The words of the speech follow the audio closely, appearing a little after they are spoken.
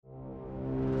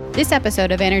This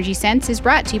episode of Energy Sense is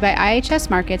brought to you by IHS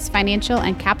Markit's Financial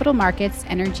and Capital Markets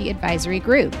Energy Advisory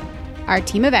Group. Our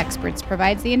team of experts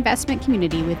provides the investment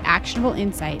community with actionable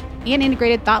insight and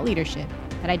integrated thought leadership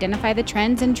that identify the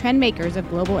trends and trend makers of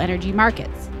global energy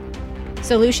markets.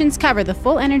 Solutions cover the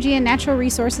full energy and natural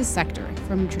resources sector,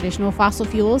 from traditional fossil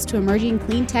fuels to emerging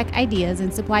clean tech ideas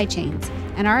and supply chains,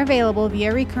 and are available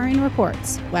via recurring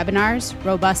reports, webinars,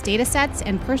 robust data sets,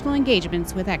 and personal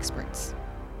engagements with experts.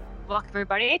 Welcome,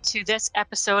 everybody, to this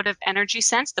episode of Energy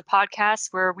Sense, the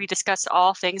podcast where we discuss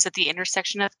all things at the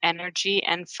intersection of energy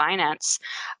and finance.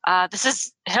 This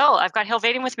is Hill. I've got Hill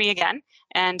Vading with me again,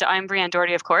 and I'm Brianne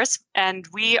Doherty, of course. And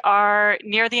we are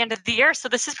near the end of the year, so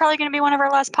this is probably going to be one of our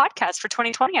last podcasts for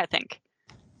 2020, I think.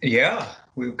 Yeah,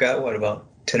 we've got, about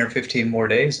 10 or 15 more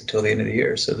days until the end of the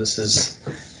year. So this is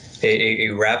a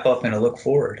wrap up and a look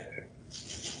forward.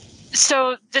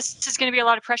 So this is going to be a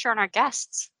lot of pressure on our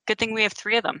guests. Good thing we have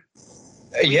three of them.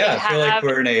 Yeah, I feel like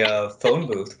we're in a phone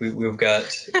booth. We've got,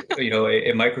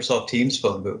 a Microsoft Teams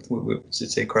phone booth.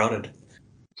 It's a crowded.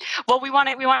 Well, we want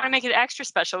to make it extra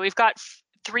special. We've got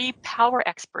three power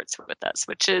experts with us,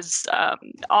 which is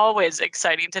always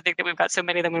exciting to think that we've got so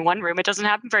many of them in one room. It doesn't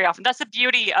happen very often. That's the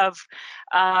beauty of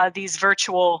these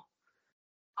virtual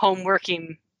home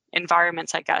working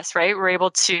environments, I guess, right? We're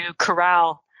able to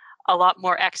corral a lot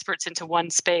more experts into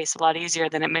one space a lot easier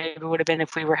than it maybe would have been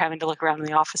if we were having to look around in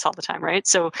the office all the time, right?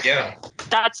 So yeah,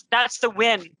 that's the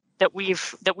win that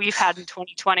we've had in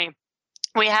 2020.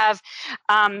 We have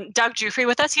Doug Jufrey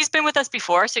with us. He's been with us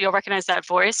before, so you'll recognize that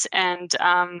voice. And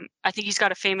I think he's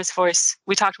got a famous voice.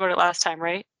 We talked about it last time,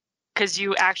 right? Because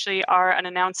you actually are an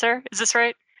announcer. Is this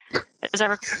right?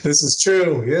 This is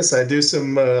true. Yes, I do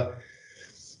some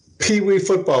Pee-wee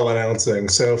football announcing.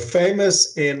 So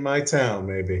famous in my town,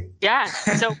 maybe. Yeah.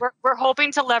 So we're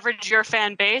hoping to leverage your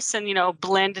fan base and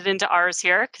blend it into ours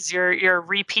here, because you're a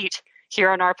repeat here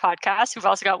on our podcast. We've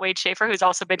also got Wade Schaefer, who's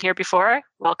also been here before.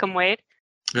 Welcome, Wade.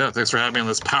 Yeah, thanks for having me on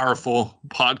this powerful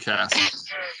podcast.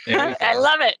 I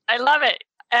love it.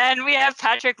 And we have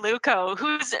Patrick Luco,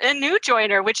 who's a new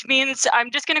joiner, which means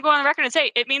I'm just going to go on the record and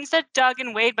say it means that Doug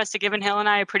and Wade must have given Hill and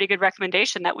I a pretty good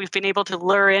recommendation that we've been able to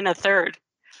lure in a third.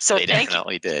 So they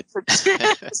definitely did.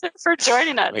 For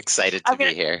joining us. I'm excited to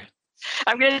be here.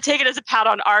 I'm going to take it as a pat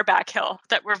on our back, Hill,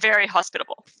 that we're very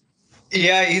hospitable.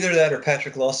 Yeah, either that or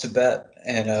Patrick lost a bet,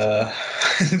 and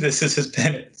this is his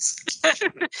penance.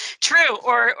 True.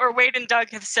 Or Wade and Doug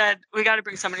have said, we got to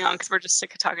bring somebody on because we're just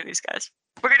sick of talking to these guys.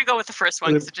 We're going to go with the first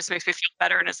one because it just makes me feel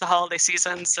better, and it's the holiday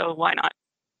season, so why not?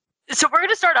 So we're going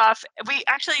to start off. We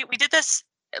did this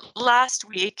last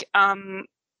week on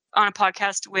a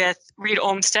podcast with Reed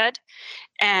Olmsted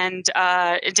and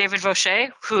David Vaucher,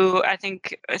 who I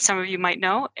think some of you might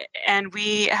know. And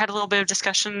we had a little bit of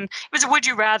discussion. It was a would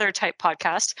you rather type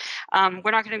podcast.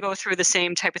 We're not going to go through the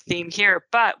same type of theme here,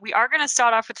 but we are going to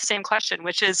start off with the same question,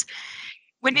 which is,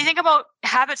 when you think about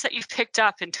habits that you've picked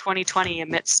up in 2020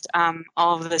 amidst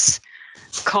all of this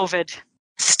COVID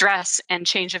stress and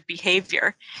change of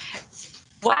behavior,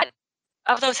 which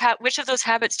of those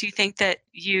habits do you think that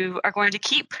you are going to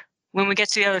keep when we get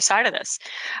to the other side of this?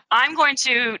 I'm going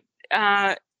to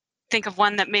think of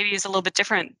one that maybe is a little bit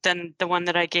different than the one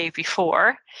that I gave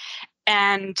before.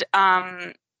 And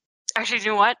actually, you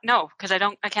know what? No, because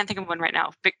I can't think of one right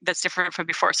now that's different from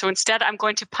before. So instead, I'm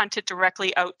going to punt it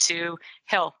directly out to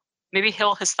Hill. Maybe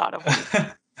Hill has thought of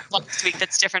one last week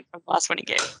that's different from the last one he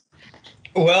gave.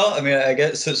 Well, I mean, I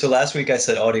guess so. Last week I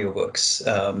said audiobooks.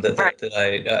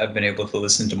 I've been able to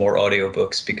listen to more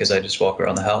audiobooks because I just walk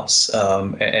around the house.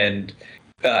 And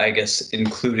I guess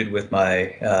included with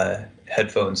my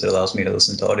headphones that allows me to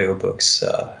listen to audiobooks,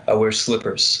 I wear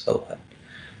slippers a lot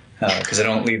because I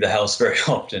don't leave the house very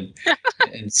often.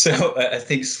 And so I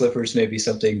think slippers may be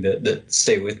something that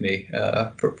stay with me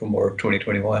for more of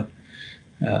 2021,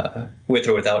 with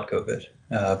or without COVID,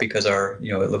 because it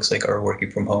looks like our working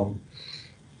from home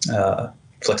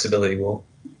flexibility will,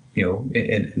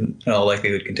 in all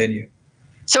likelihood continue.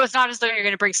 So it's not as though you're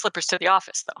going to bring slippers to the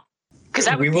office, though, because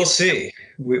we will see.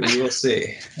 We will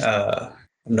see. I'm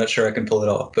not sure I can pull it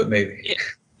off, but maybe.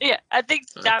 Yeah, I think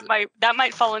that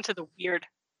might fall into the weird.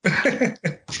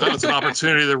 It's an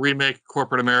opportunity to remake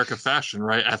corporate America fashion,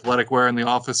 right? Athletic wear in the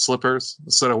office, slippers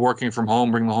instead of working from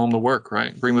home. Bring the home to work,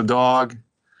 right? Bring the dog.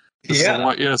 This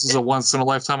is a once in a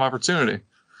lifetime opportunity.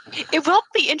 It will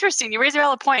be interesting. You raise a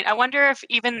valid point. I wonder if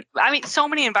so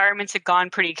many environments have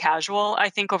gone pretty casual, I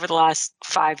think, over the last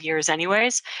 5 years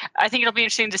anyways. I think it'll be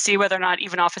interesting to see whether or not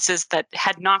even offices that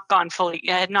had not gone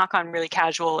really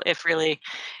casual, if really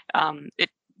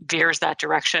it veers that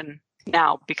direction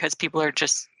now because people are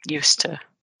just used to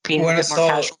being a bit more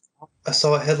casual. I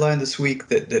saw a headline this week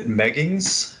that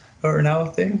meggings are now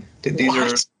a thing. These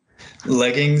are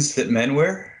leggings that men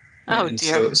wear. Oh, and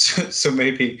dear. So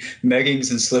maybe meggings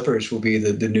and slippers will be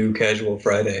the new casual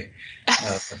Friday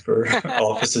for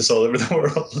offices all over the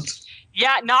world.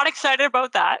 Yeah, not excited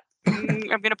about that. I'm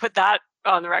going to put that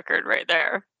on the record right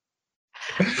there.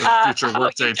 Future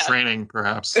workday training,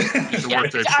 perhaps.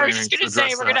 Workday I was just going to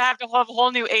say, we're going to have a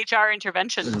whole new HR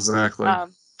intervention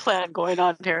plan going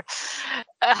on here.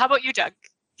 How about you, Doug?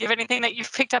 Do you have anything that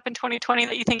you've picked up in 2020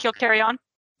 that you think you'll carry on?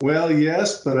 Well,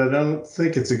 yes, but I don't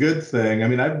think it's a good thing. I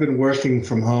mean, I've been working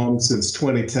from home since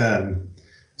 2010.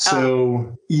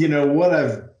 So, what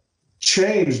I've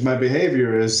changed my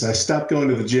behavior is I stopped going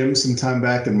to the gym sometime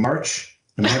back in March,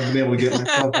 and I haven't been able to get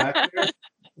myself back there.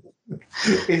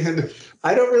 And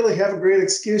I don't really have a great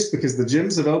excuse because the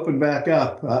gyms have opened back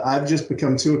up. I've just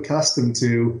become too accustomed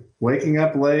to waking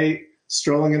up late,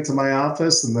 strolling into my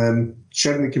office, and then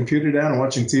shutting the computer down and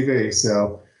watching TV.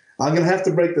 So I'm going to have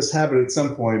to break this habit at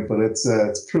some point, but it's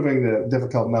proving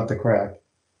difficult not to crack.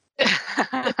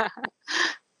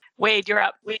 Wade, you're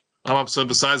up. I'm up. So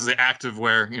besides the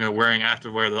activewear, wearing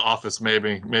activewear to the office,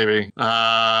 maybe.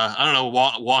 I don't know,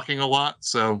 walking a lot.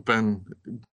 So been,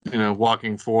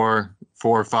 walking 4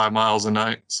 or 5 miles a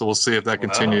night. So we'll see if that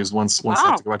continues once I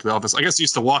have to go back to the office. I guess I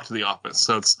used to walk to the office.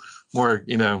 So it's more,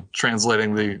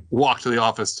 translating the walk to the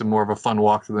office to more of a fun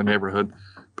walk to the neighborhood.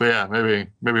 But yeah,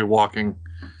 maybe walking.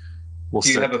 Do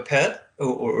you have a pet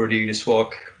or do you just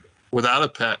walk? Without a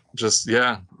pet, just,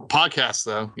 podcasts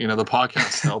though, the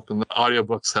podcasts help and the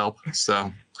audiobooks help.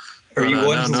 So are you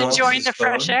one who enjoying the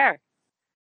fresh air?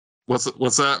 What's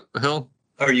that, Hill?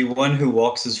 Are you one who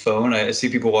walks his phone? I see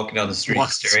people walking down the street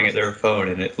staring at their phone,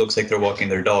 and it looks like they're walking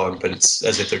their dog, but it's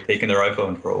as if they're taking their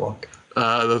iPhone for a walk.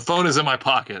 The phone is in my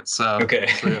pocket, so okay.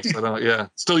 So yes, I don't.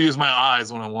 Still use my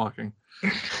eyes when I'm walking.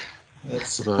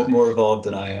 That's more evolved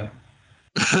than I am.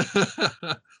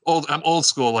 I'm old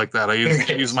school like that. I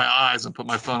use my eyes and put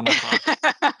my phone in my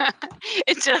pocket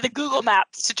instead of the Google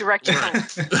Maps to direct you home.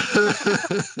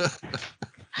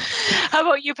 How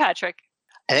about you, Patrick?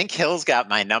 I think Hill's got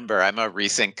my number. I'm a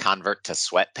recent convert to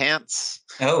sweatpants.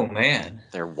 Oh, man.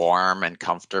 They're warm and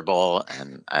comfortable,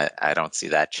 and I don't see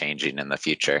that changing in the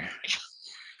future.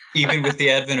 Even with the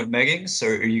advent of meggings,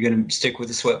 or are you going to stick with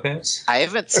the sweatpants? I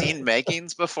haven't seen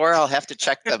meggings before. I'll have to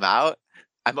check them out.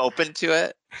 I'm open to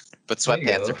it, but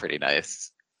sweatpants are pretty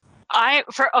nice. So I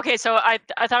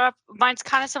thought mine's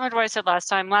kind of similar to what I said last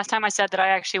time. Last time I said that I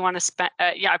actually want to spend,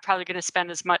 I'm probably going to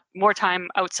spend more time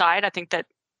outside. I think that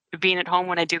being at home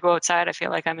when I do go outside, I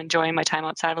feel like I'm enjoying my time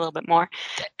outside a little bit more.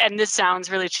 And this sounds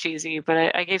really cheesy,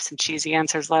 but I gave some cheesy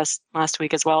answers last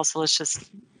week as well. So let's just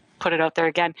put it out there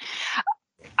again.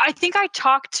 I think I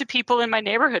talk to people in my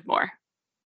neighborhood more.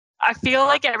 I feel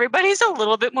like everybody's a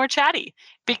little bit more chatty,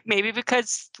 maybe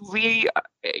because we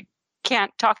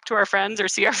can't talk to our friends or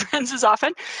see our friends as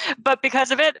often. But because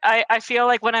of it, I feel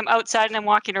like when I'm outside and I'm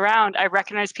walking around, I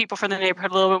recognize people from the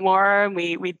neighborhood a little bit more, and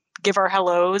we give our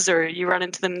hellos, or you run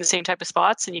into them in the same type of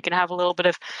spots, and you can have a little bit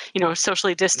of,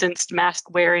 socially distanced,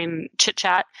 mask wearing chit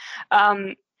chat.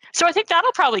 So I think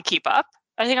that'll probably keep up.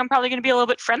 I think I'm probably going to be a little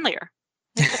bit friendlier.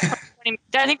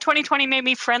 I think 2020 made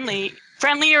me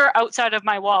friendlier outside of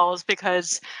my walls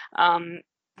because you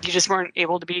just weren't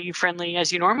able to be friendly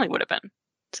as you normally would have been.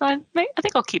 So I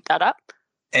think I'll keep that up.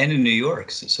 And in New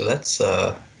York, so that's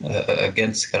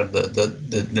against kind of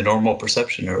the normal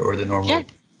perception or the normal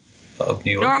of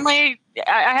New York. Normally,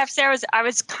 I have to say I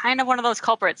was kind of one of those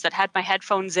culprits that had my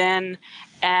headphones in,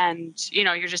 and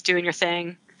you're just doing your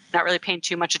thing, not really paying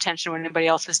too much attention to what anybody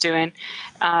else is doing.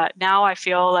 Now I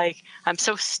feel like I'm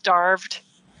so starved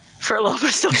for a little bit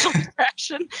of social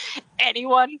interaction.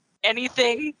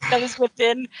 Anything that is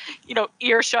within,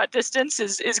 earshot distance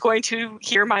is going to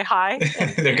hear my hi.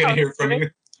 They're going to hear from you.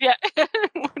 Yeah.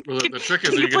 Well, the trick is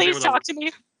can you please talk to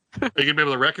me? You can be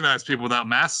able to recognize people without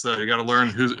masks, though. You got to learn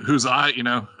whose eye,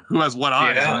 who has what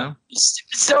eyes.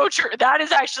 So true. That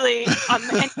is actually.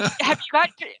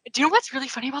 Do you know what's really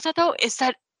funny about that though? Is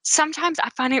that sometimes I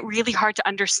find it really hard to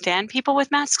understand people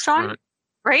with masks on,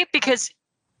 right? Because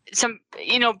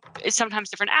sometimes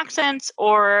different accents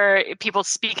or people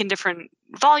speak in different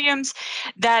volumes.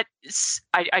 That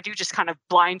I do just kind of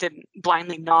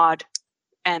blindly nod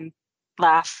and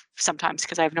laugh sometimes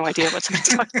because I have no idea what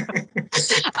somebody's talking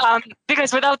about.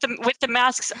 Because with the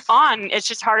masks on, it's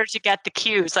just harder to get the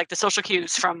cues, like the social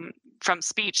cues from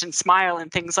speech and smile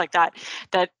and things like that.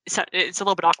 That it's a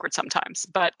little bit awkward sometimes.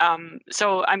 But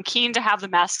so I'm keen to have the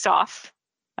masks off.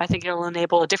 I think it'll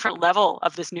enable a different level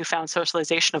of this newfound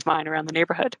socialization of mine around the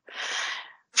neighborhood.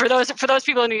 For those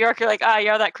people in New York, you're like,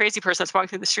 yeah, that crazy person that's walking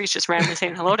through the streets just randomly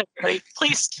saying hello to everybody.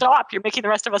 Please stop. You're making the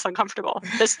rest of us uncomfortable.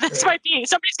 This might be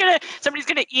somebody's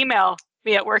gonna email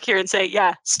me at work here and say,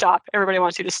 yeah, stop. Everybody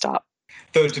wants you to stop.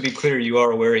 Though to be clear, you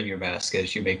are wearing your mask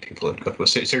as you make people uncomfortable.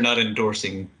 So you're not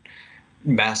endorsing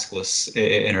maskless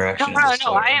interaction.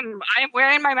 No. I am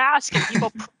wearing my mask, and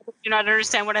people do not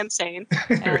understand what I'm saying,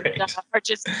 and Right. are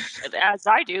just, as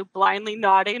I do, blindly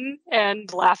nodding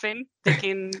and laughing,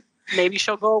 thinking maybe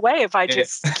she'll go away if I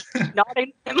just keep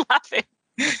nodding and laughing.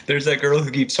 There's that girl who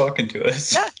keeps talking to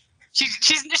us. Yeah.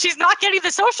 She's not getting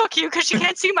the social cue because she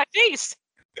can't see my face.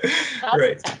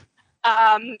 Right.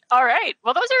 All right.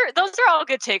 Well, those are all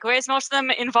good takeaways. Most of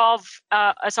them involve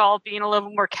us all being a little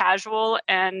more casual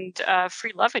and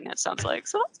free loving. It sounds like,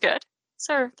 so that's good.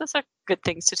 So those are good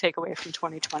things to take away from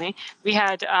 2020. We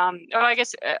had I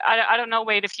guess I don't know,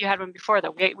 Wade, if you had one before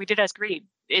though. We did ask Reed.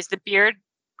 Is the beard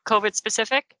COVID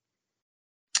specific?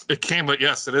 It came, but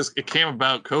yes, it is. It came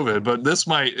about COVID, but this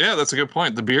might. Yeah, that's a good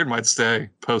point. The beard might stay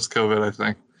post COVID. I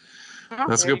think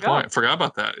that's a good point. Forgot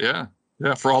about that. Yeah.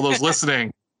 For all those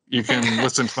listening, you can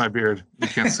listen to my beard. You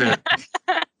can't see it,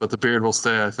 but the beard will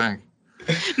stay. I think.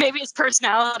 Maybe his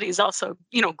personality is also,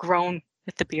 grown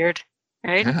with the beard,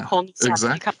 right? Yeah,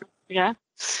 exactly. Yeah.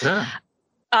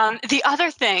 The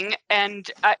other thing,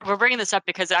 and we're bringing this up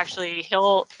because actually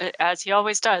Hill, as he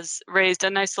always does, raised a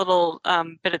nice little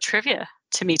bit of trivia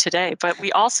to me today. But we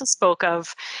also spoke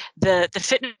of the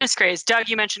fitness craze. Doug,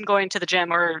 you mentioned going to the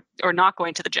gym or not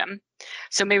going to the gym.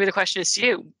 So maybe the question is to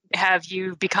you: have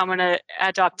you become an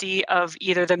adoptee of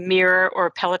either the Mirror or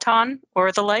Peloton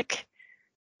or the like,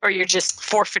 or you're just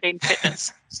forfeiting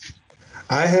fitness?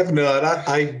 I have not.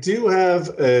 I do have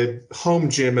a home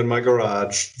gym in my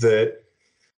garage that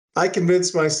I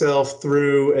convinced myself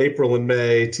through April and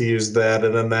May to use that,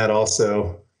 and then that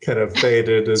also kind of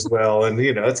faded as well. And,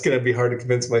 it's going to be hard to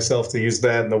convince myself to use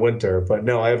that in the winter. But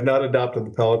no, I have not adopted the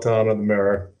Peloton or the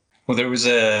Mirror. Well, there was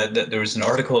an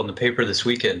article in the paper this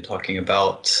weekend talking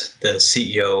about the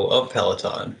CEO of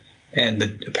Peloton, and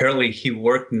apparently he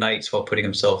worked nights while putting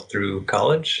himself through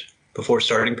college before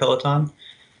starting Peloton,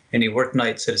 and he worked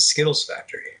nights at a Skittles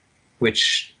factory,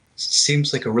 which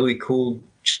seems like a really cool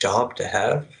job to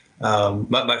have.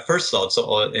 My first thoughts,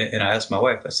 and I asked my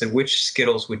wife, I said, which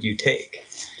Skittles would you take?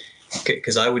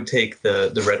 Because I would take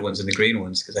the red ones and the green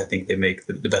ones because I think they make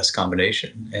the best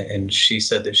combination. And she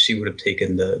said that she would have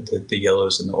taken the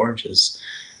yellows and the oranges,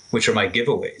 which are my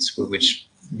giveaways, which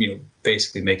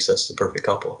basically makes us the perfect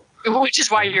couple. Which is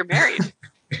why you're married.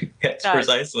 Yes,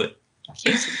 precisely.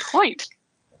 Case in point.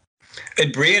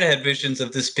 And Brian had visions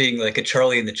of this being like a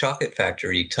Charlie and the Chocolate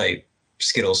Factory type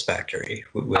Skittles factory.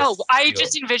 I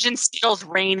just envisioned Skittles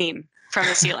raining from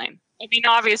the ceiling. I mean,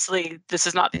 obviously, this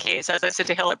is not the case. As I said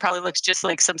to Hill, it probably looks just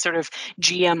like some sort of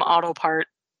GM auto part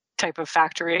type of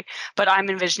factory. But I'm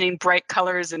envisioning bright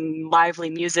colors and lively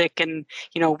music and,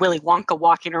 Willy Wonka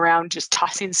walking around just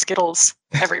tossing Skittles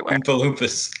everywhere. Oompa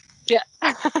Loompas. Yeah.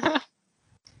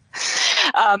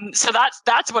 So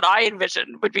that's what I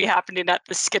envision would be happening at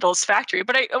the Skittles factory.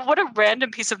 But what a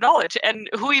random piece of knowledge. And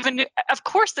who even knew? Of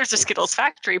course there's a Skittles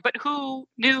factory, but who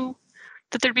knew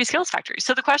that there'd be a Skittles factory?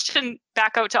 So the question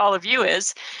back out to all of you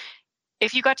is,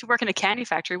 if you got to work in a candy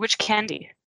factory, which candy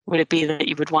would it be that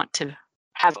you would want to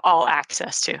have all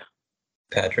access to?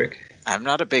 Patrick? I'm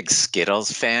not a big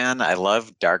Skittles fan. I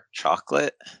love dark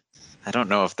chocolate. I don't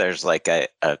know if there's like a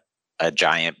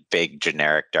giant, big,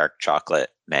 generic dark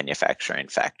chocolate manufacturing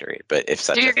factory, but if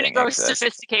such a thing exists. You're going to go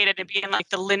sophisticated and be in like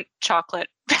the Lindt chocolate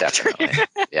factory. Definitely,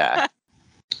 yeah.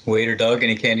 Wade or Doug,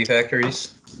 any candy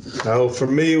factories? Oh, for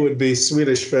me, it would be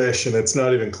Swedish Fish, and it's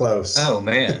not even close. Oh,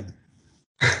 man.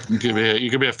 You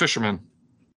could be a fisherman.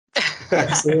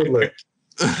 Absolutely.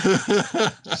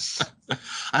 I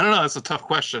don't know. It's a tough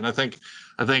question. I think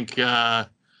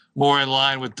more in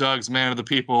line with Doug's man of the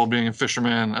people being a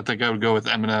fisherman. I think I would go with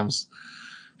M&Ms.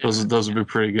 Those would be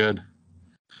pretty good.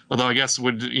 Although I guess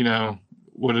would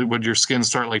your skin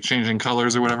start like changing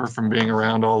colors or whatever from being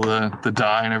around all the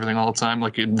dye and everything all the time,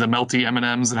 like the melty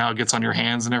M&Ms and how it gets on your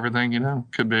hands and everything?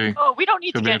 Could be. Oh, we don't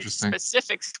need to get into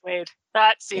specifics, Wade.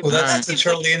 That seems. Well, that's the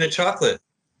Charlie and the Chocolate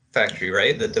Factory,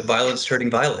 right? The violet's turning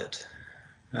violet.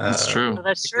 That's true. So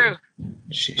that's true.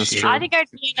 That's true. I think I'd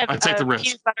be in a take the risk.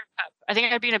 peanut butter cup. I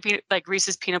think I'd be in a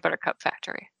Reese's peanut butter cup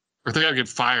factory. I think I'd get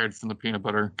fired from the peanut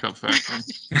butter cup factory.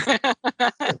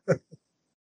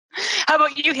 How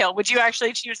about you, Hill? Would you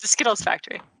actually choose the Skittles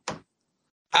factory?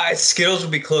 Skittles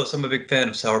would be close. I'm a big fan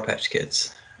of Sour Patch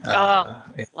Kids.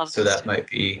 So that might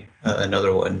be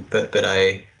another one. But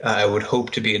I would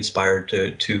hope to be inspired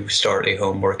to start a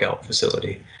home workout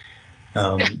facility.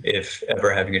 if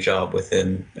ever having a job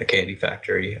within a candy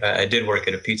factory. I did work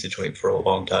at a pizza joint for a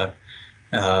long time,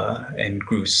 and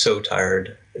grew so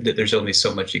tired that there's only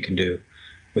so much you can do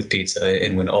with pizza.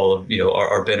 And when all of,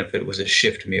 our benefit was a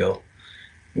shift meal,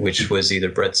 which was either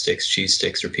breadsticks, cheese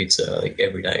sticks, or pizza, like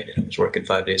every night. And I was working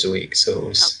 5 days a week,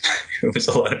 so it was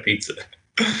a lot of pizza.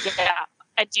 Yeah.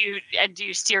 And do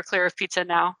you steer clear of pizza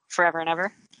now, forever and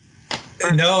ever?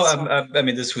 No, I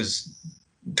mean, this was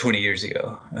 20 years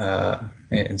ago,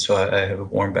 and so I have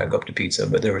warmed back up to pizza.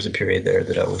 But there was a period there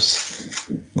that I was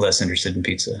less interested in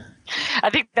pizza. I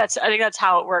think that's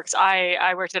how it works.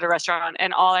 I worked at a restaurant,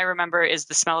 and all I remember is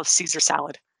the smell of Caesar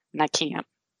salad, and I can't.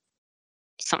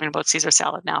 Something about Caesar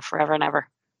salad now, forever and ever.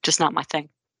 Just not my thing.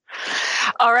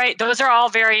 All right. Those are all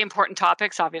very important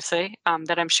topics, obviously,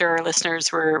 that I'm sure our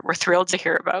listeners were thrilled to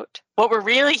hear about. What we're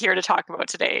really here to talk about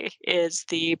today is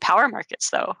the power markets,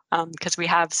 though, because we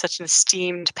have such an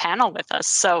esteemed panel with us.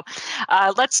 So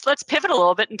let's pivot a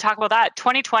little bit and talk about that.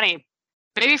 2020.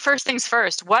 Maybe first things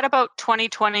first. What about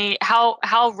 2020? How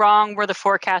wrong were the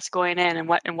forecasts going in,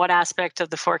 and what aspect of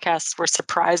the forecasts were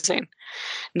surprising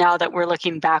now that we're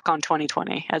looking back on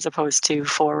 2020 as opposed to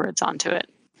forwards onto it?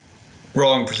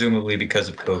 Wrong, presumably because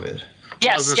of COVID.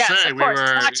 Yes, of course.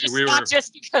 Not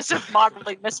just because of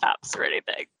modeling mishaps or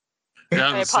anything. Yeah,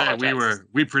 I was saying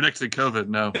we predicted COVID.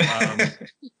 No.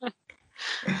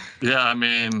 Yeah, I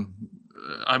mean,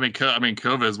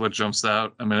 COVID is what jumps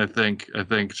out. I mean, I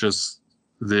think just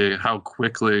how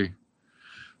quickly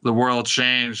the world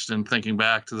changed, and thinking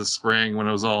back to the spring when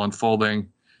it was all unfolding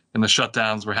and the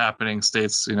shutdowns were happening,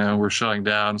 states, were shutting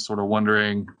down, sort of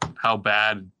wondering how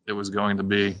bad it was going to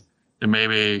be. And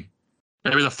maybe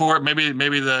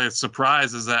the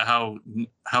surprise is that how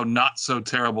not so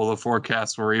terrible the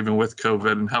forecasts were, even with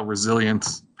COVID, and how resilient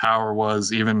power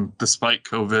was even despite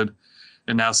COVID.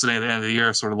 And now sitting at the end of the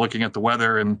year, sort of looking at the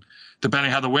weather, and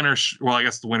depending how the winter, I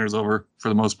guess the winter's over for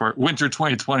the most part. Winter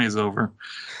 2020 is over,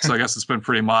 so I guess it's been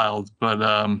pretty mild. But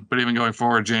even going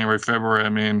forward, January, February, I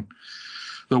mean,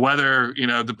 the weather,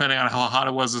 depending on how hot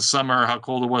it was this summer, or how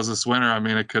cold it was this winter, I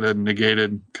mean, it could have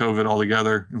negated COVID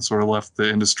altogether and sort of left the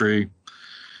industry,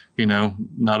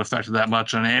 not affected that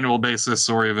much on an annual basis,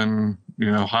 or even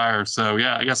higher. So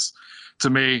yeah, I guess to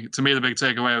me the big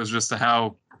takeaway was just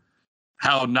how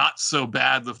not so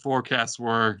bad the forecasts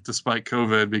were despite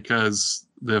COVID, because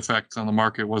the effect on the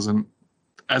market wasn't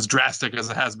as drastic as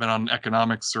it has been on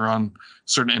economics or on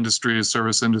certain industries,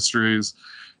 service industries,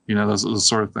 those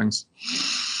sort of things.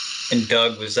 And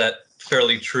Doug, was that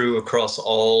fairly true across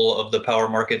all of the power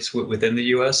markets within the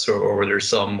U.S., or were there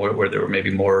some where there were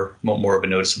maybe more of a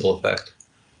noticeable effect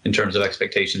in terms of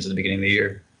expectations at the beginning of the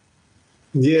year?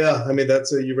 Yeah, I mean,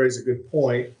 you raise a good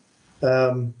point.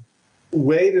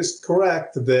 Wade is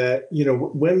correct that,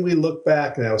 when we look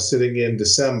back now, sitting in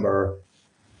December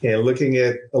and looking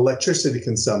at electricity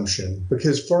consumption,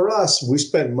 because for us, we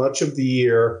spent much of the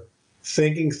year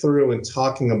thinking through and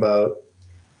talking about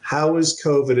how is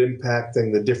COVID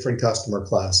impacting the different customer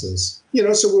classes.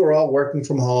 So we were all working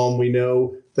from home. We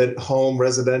know that home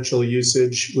residential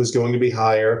usage was going to be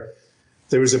higher.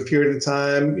 There was a period of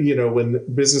time, when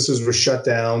businesses were shut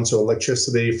down, so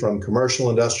electricity from commercial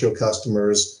industrial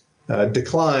customers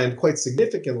declined quite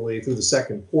significantly through the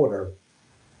second quarter.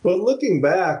 But looking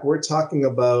back, we're talking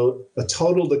about a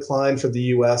total decline for the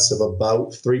U.S. of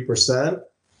about 3%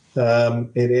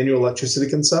 in annual electricity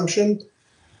consumption.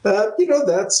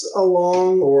 That's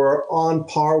along or on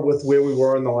par with where we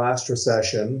were in the last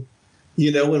recession.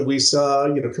 When we saw,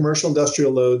 commercial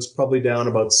industrial loads probably down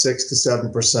about 6 to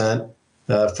 7%.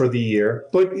 For the year.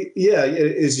 But yeah,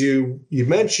 as you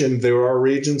mentioned, there are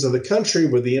regions of the country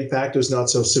where the impact is not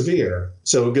so severe.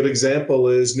 So a good example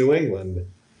is New England.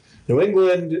 New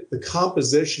England, the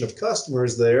composition of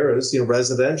customers there is,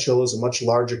 residential is a much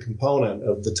larger component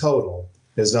of the total.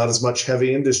 There's not as much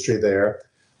heavy industry there.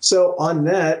 So on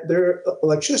net, their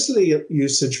electricity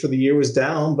usage for the year was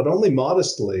down, but only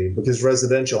modestly, because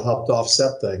residential helped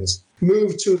offset things.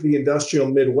 Moved to the industrial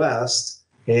Midwest,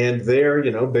 and there,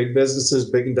 big businesses,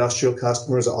 big industrial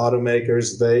customers,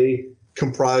 automakers, they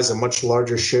comprise a much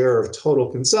larger share of total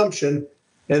consumption,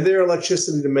 and their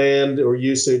electricity demand or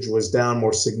usage was down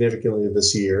more significantly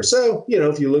this year. So,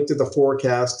 if you looked at the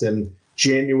forecast in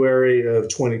January of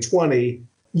 2020,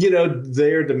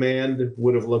 their demand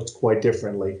would have looked quite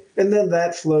differently. And then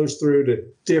that flows through to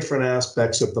different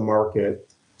aspects of the market.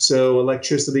 So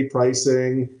electricity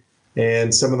pricing,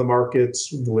 and some of the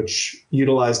markets which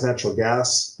utilize natural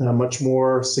gas much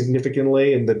more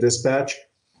significantly in the dispatch,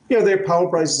 their power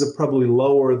prices are probably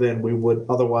lower than we would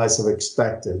otherwise have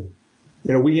expected.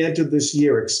 We entered this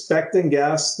year expecting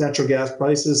natural gas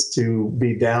prices to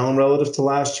be down relative to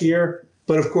last year.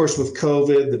 But of course, with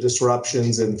COVID, the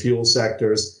disruptions in fuel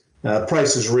sectors,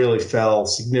 prices really fell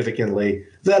significantly.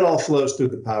 That all flows through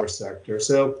the power sector.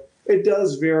 So it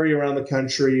does vary around the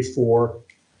country for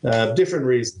different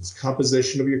reasons,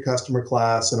 composition of your customer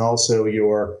class and also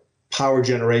your power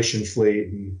generation fleet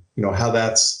and how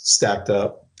that's stacked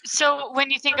up. So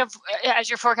when you think of, as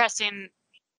you're forecasting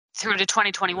through to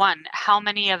 2021,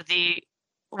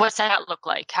 what's that look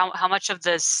like? How much of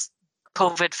this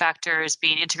COVID factor is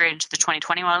being integrated into the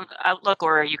 2021 outlook,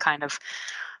 or are you kind of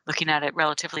looking at it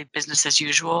relatively business as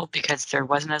usual because there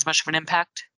wasn't as much of an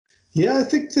impact? Yeah, I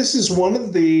think this is one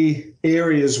of the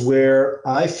areas where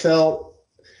I felt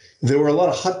there were a lot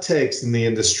of hot takes in the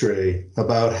industry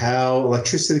about how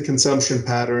electricity consumption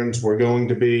patterns were going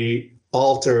to be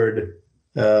altered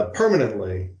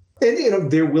permanently.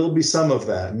 And, there will be some of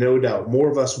that, no doubt.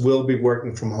 More of us will be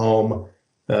working from home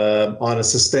on a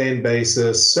sustained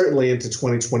basis, certainly into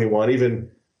 2021,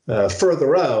 even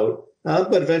further out.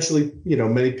 But eventually,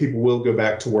 many people will go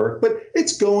back to work. But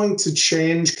it's going to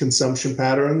change consumption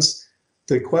patterns.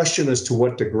 The question is to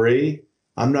what degree.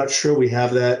 I'm not sure we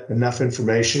have that enough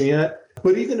information yet.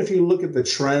 But even if you look at the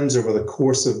trends over the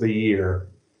course of the year,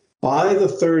 by the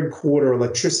third quarter,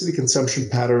 electricity consumption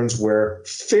patterns were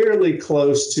fairly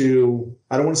close to,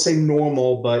 I don't want to say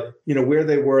normal, but where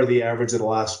they were the average of the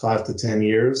last 5 to 10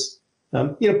 years.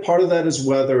 Part of that is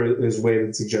weather, as Wade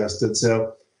had suggested.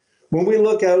 So when we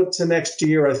look out to next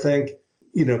year, I think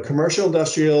commercial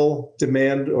industrial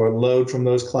demand or load from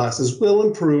those classes will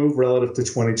improve relative to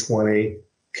 2020.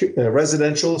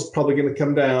 Residential is probably going to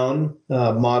come down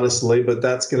modestly, but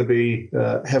that's going to be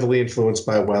heavily influenced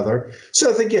by weather. So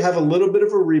I think you have a little bit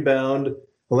of a rebound.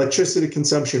 Electricity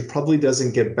consumption probably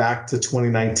doesn't get back to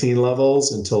 2019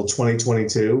 levels until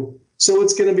 2022. So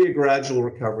it's going to be a gradual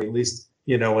recovery, at least,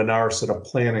 in our sort of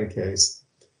planning case.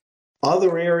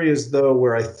 Other areas, though,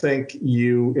 where I think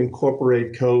you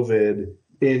incorporate COVID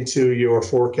into your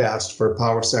forecast for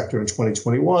power sector in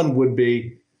 2021 would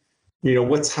be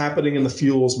what's happening in the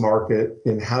fuels market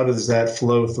and how does that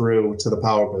flow through to the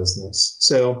power business?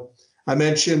 So I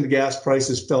mentioned the gas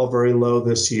prices fell very low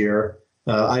this year.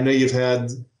 I know you've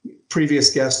had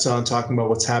previous guests on talking about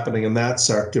what's happening in that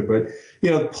sector, but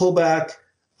pullback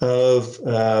of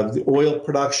the oil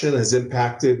production has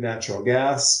impacted natural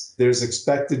gas. There's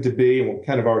expected to be, and we're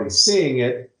kind of already seeing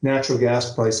it, natural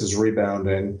gas prices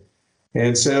rebounding.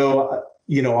 And so,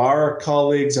 our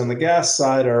colleagues on the gas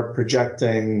side are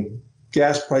projecting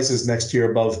gas prices next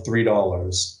year above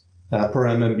 $3 per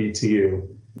MMBTU.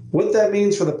 What that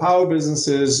means for the power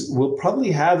businesses, we'll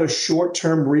probably have a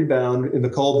short-term rebound in the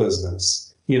coal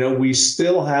business. We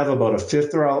still have about a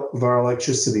fifth of our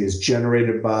electricity is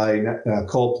generated by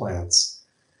coal plants.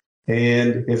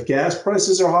 And if gas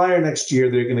prices are higher next year,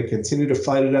 they're going to continue to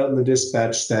fight it out in the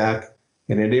dispatch stack.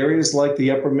 And in areas like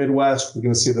the upper Midwest, we're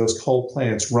going to see those coal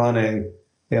plants running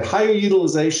at higher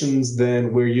utilizations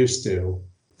than we're used to.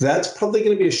 That's probably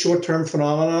going to be a short-term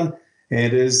phenomenon.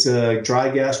 And as dry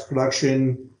gas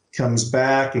production comes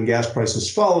back and gas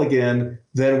prices fall again,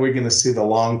 then we're going to see the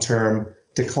long-term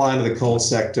decline of the coal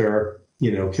sector,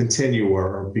 continue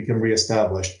or become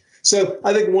reestablished. So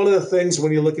I think one of the things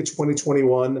when you look at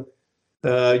 2021,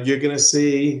 you're going to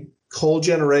see coal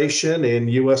generation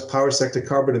and U.S. power sector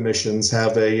carbon emissions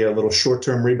have a little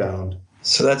short-term rebound.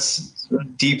 So that's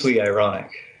deeply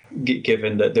ironic,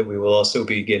 given that we will also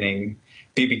be beginning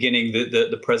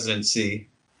the presidency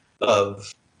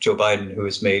of Joe Biden, who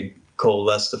has made coal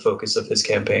less the focus of his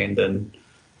campaign than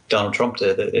Donald Trump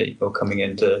did, coming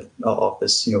into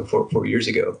office, 4 years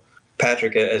ago.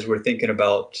 Patrick, as we're thinking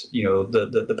about,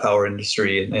 the power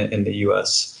industry in the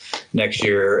U.S. next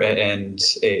year and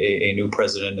a new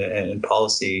president and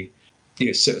policy,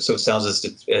 so it sounds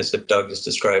as if Doug has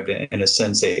described, in a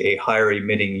sense, a higher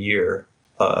emitting year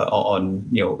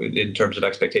in terms of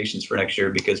expectations for next year,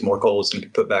 because more coal is going to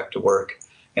be put back to work,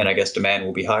 and I guess demand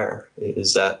will be higher.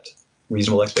 Is that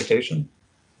reasonable expectation?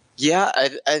 Yeah,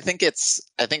 I think it's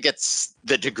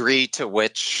the degree to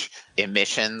which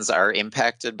emissions are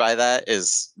impacted by that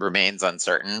remains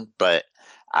uncertain. But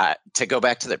to go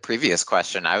back to the previous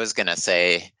question, I was going to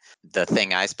say the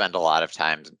thing I spend a lot of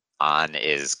time on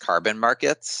is carbon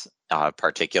markets,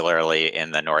 particularly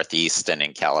in the Northeast and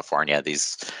in California,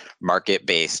 these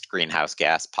market-based greenhouse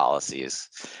gas policies.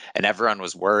 And everyone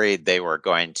was worried they were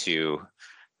going to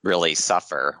really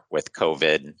suffer with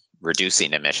COVID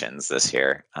reducing emissions this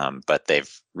year, but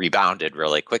they've rebounded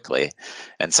really quickly.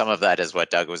 And some of that is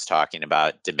what Doug was talking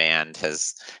about. Demand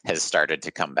has started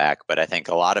to come back, but I think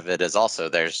a lot of it is also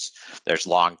there's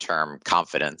long-term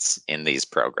confidence in these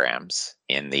programs,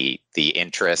 in the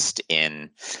interest in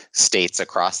states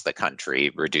across the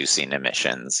country reducing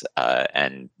emissions,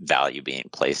 and value being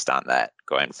placed on that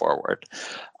going forward.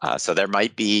 So there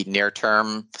might be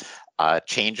near-term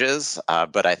changes,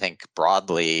 but I think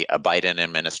broadly a Biden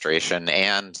administration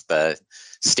and the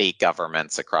state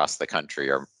governments across the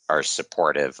country are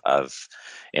supportive of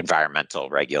environmental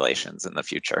regulations in the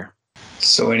future.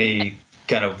 So any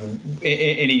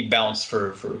bounce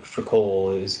for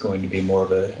coal is going to be more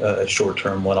of a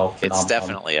short-term one-off phenomenon? It's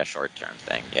definitely a short-term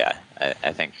thing, yeah.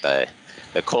 I think the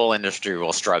coal industry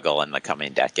will struggle in the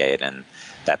coming decade, and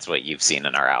that's what you've seen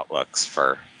in our outlooks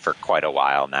for quite a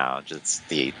while now. Just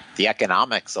the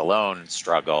economics alone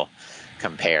struggle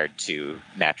compared to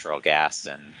natural gas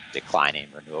and declining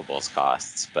renewables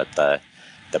costs, but the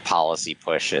policy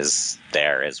push is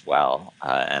there as well.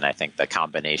 And I think the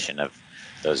combination of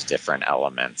those different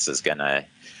elements is going to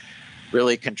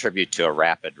really contribute to a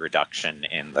rapid reduction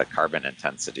in the carbon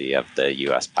intensity of the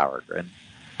U.S. power grid.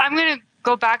 I'm going to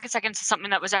go back a second to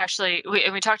something that was actually,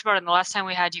 we talked about it the last time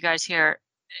we had you guys here,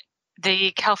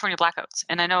 the California blackouts.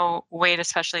 And I know Wade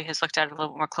especially has looked at it a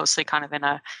little more closely, kind of in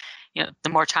a, the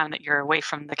more time that you're away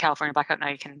from the California blackout, now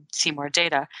you can see more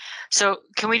data. So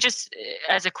can we just,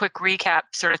 as a quick recap,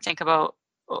 sort of think about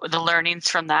the learnings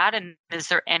from that? And is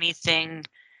there anything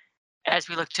as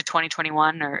we look to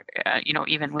 2021 or,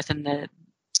 even within the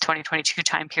 2022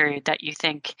 time period that you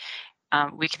think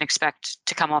we can expect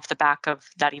to come off the back of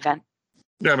that event?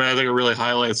 Yeah, I mean, I think it really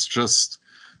highlights just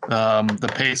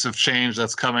the pace of change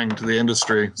that's coming to the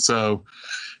industry. So,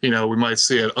 we might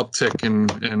see an uptick in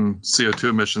CO2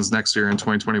 emissions next year in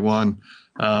 2021,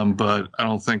 but I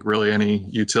don't think really any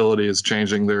utility is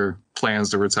changing their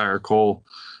plans to retire coal.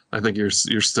 I think you're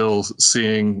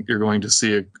going to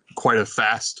see quite a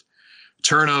fast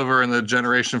turnover in the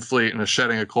generation fleet and a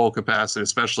shedding of coal capacity,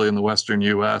 especially in the Western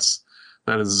U.S.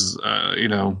 That is,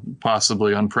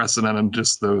 possibly unprecedented,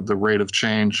 just the rate of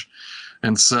change.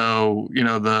 And so,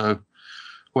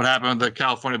 what happened with the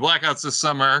California blackouts this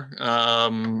summer,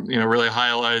 really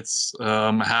highlights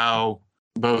how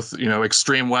both,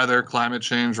 extreme weather, climate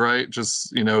change, right?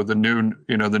 Just,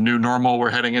 the new normal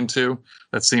we're heading into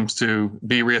that seems to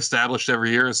be reestablished every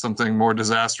year as something more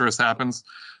disastrous happens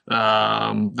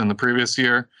than the previous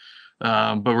year.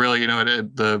 But really,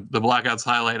 the blackouts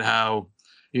highlight how,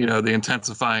 the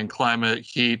intensifying climate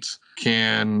heat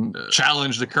can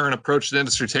challenge the current approach the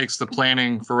industry takes to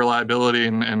planning for reliability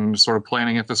and sort of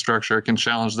planning infrastructure. It can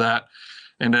challenge that.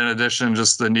 And in addition,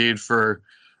 just the need for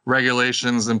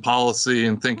regulations and policy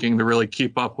and thinking to really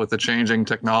keep up with the changing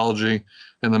technology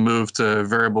and the move to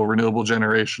variable renewable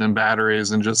generation and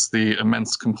batteries, and just the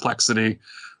immense complexity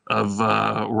of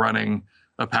running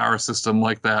a power system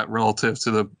like that relative to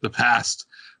the past,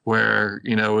 where,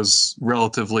 it was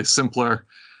relatively simpler.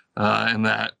 In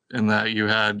that you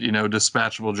had,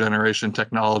 dispatchable generation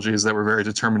technologies that were very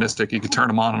deterministic. You could turn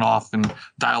them on and off and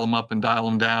dial them up and dial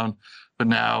them down. But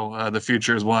now the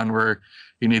future is one where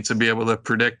you need to be able to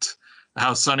predict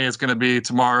how sunny it's going to be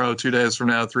tomorrow, 2 days from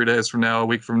now, 3 days from now, a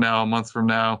week from now, a month from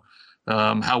now,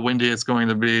 how windy it's going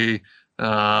to be,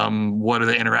 what are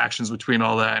the interactions between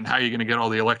all that, and how you're going to get all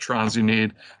the electrons you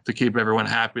need to keep everyone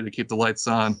happy, to keep the lights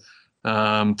on,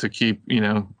 to keep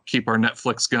our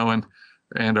Netflix going,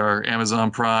 and our Amazon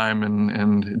Prime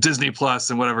and Disney Plus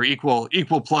and whatever equal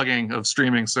plugging of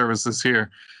streaming services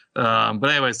here. But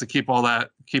anyways, to keep all that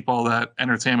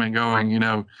entertainment going,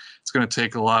 it's going to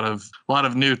take a lot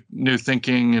of new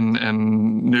thinking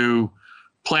and new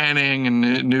planning and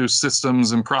new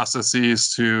systems and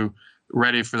processes to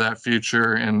ready for that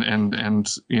future and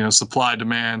supply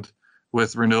demand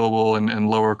with renewable and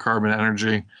lower carbon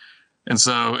energy. And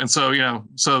so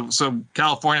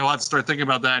California will have to start thinking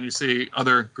about that, and you see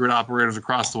other grid operators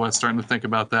across the West starting to think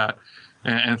about that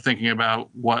and thinking about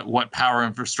what power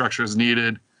infrastructure is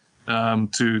needed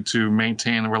to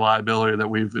maintain the reliability that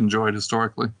we've enjoyed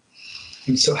historically.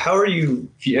 And so how are you,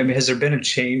 has there been a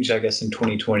change, I guess, in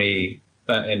 2020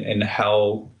 and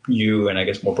how you, and I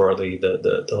guess more broadly,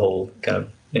 the whole kind of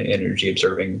energy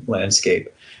observing landscape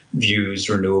views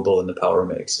renewable in the power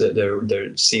mix?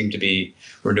 There seem to be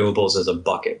renewables as a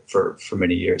bucket for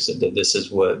many years. That this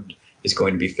is what is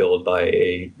going to be filled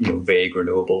by vague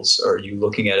renewables. Are you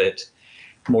looking at it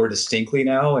more distinctly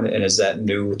now? And is that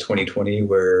new with 2020,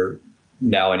 where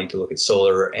now I need to look at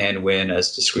solar and wind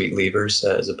as discrete levers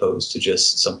as opposed to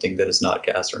just something that is not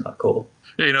gas or not coal?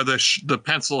 Yeah, the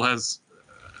pencil has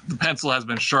the pencil has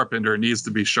been sharpened, or needs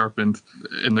to be sharpened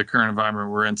in the current environment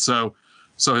we're in. So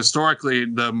historically,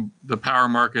 the power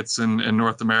markets in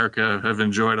North America have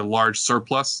enjoyed a large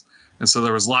surplus. And so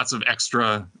there was lots of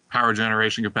extra power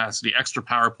generation capacity, extra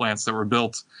power plants that were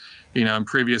built, in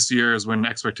previous years when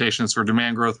expectations for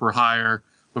demand growth were higher,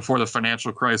 before the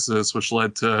financial crisis, which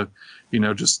led to,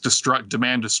 just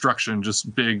demand destruction,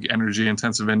 just big energy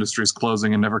intensive industries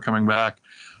closing and never coming back.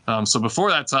 So before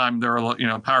that time, there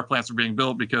were, power plants were being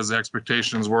built because the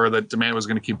expectations were that demand was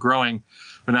going to keep growing.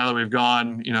 But now that we've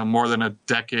gone, more than a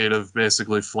decade of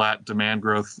basically flat demand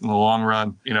growth in the long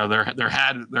run, there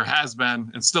has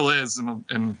been and still is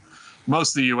in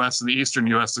most of the U.S. and the eastern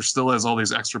U.S. there still is all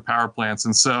these extra power plants,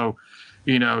 and so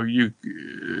utilities,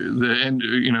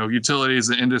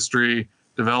 the industry,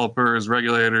 developers,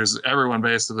 regulators, everyone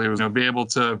basically was be able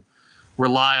to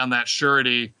rely on that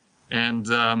surety and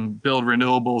build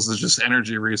renewables as just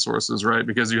energy resources, right?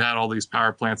 Because you had all these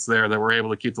power plants there that were able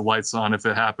to keep the lights on if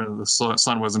it happened, the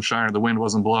sun wasn't shining, the wind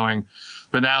wasn't blowing.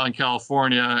 But now in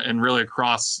California and really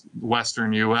across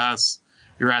Western U.S.,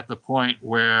 you're at the point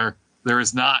where there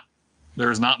is not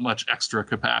much extra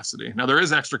capacity. Now there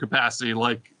is extra capacity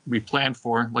like we planned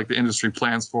for, like the industry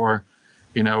plans for,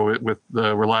 with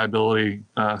the reliability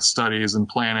studies and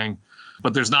planning,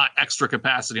 but there's not extra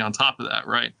capacity on top of that,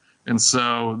 right? And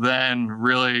so then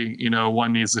really,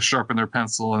 one needs to sharpen their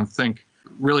pencil and think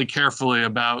really carefully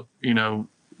about, the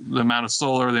amount of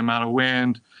solar, the amount of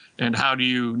wind, and how do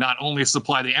you not only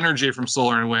supply the energy from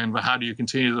solar and wind, but how do you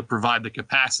continue to provide the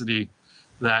capacity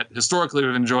that historically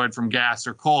we've enjoyed from gas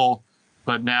or coal,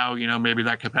 but now, maybe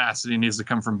that capacity needs to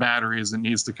come from batteries, it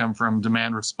needs to come from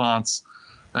demand response,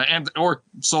 or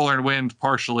solar and wind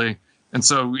partially. And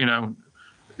so,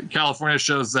 California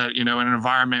shows that, in an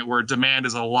environment where demand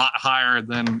is a lot higher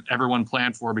than everyone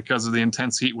planned for because of the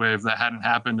intense heat wave that hadn't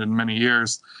happened in many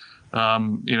years,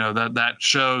 that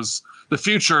shows the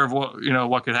future of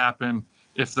what could happen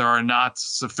if there are not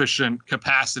sufficient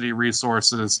capacity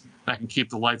resources that can keep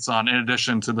the lights on, in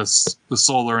addition to the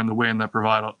solar and the wind that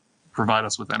provide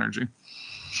us with energy.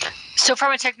 So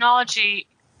from a technology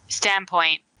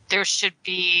standpoint, there should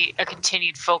be a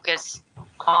continued focus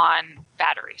on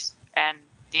batteries and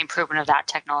the improvement of that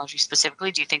technology specifically.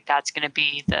 Do you think that's going to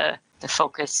be the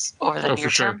focus over the near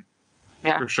term?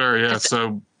 Yeah, for sure. Yeah.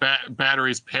 So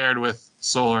batteries paired with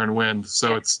solar and wind.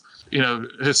 So it's,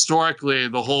 historically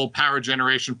the whole power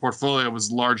generation portfolio was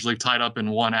largely tied up in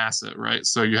one asset, right?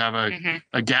 So you have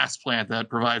a gas plant that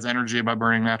provides energy by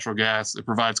burning natural gas. It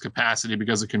provides capacity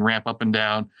because it can ramp up and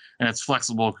down, and it's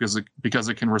flexible because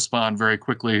it can respond very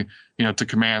quickly, to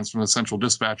commands from the central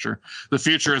dispatcher. The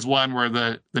future is one where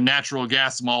the natural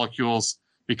gas molecules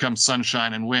become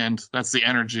sunshine and wind. That's the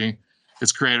energy.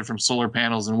 It's created from solar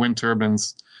panels and wind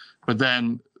turbines. But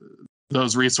then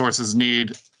those resources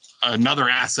need another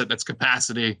asset that's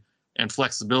capacity and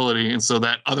flexibility. And so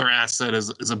that other asset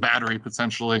is a battery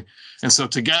potentially. And so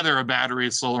together, a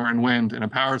battery, solar and wind, and a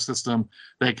power system,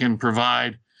 they can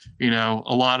provide,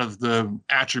 a lot of the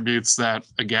attributes that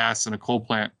a gas and a coal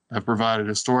plant have provided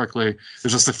historically.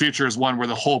 It's just the future is one where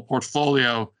the whole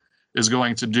portfolio is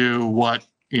going to do what,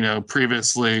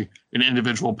 previously an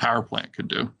individual power plant could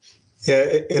do.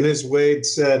 Yeah, and as Wade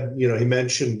said, he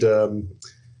mentioned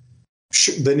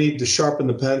the need to sharpen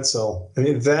the pencil. I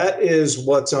mean, that is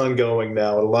what's ongoing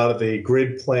now. A lot of the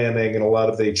grid planning and a lot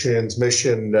of the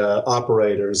transmission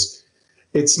operators,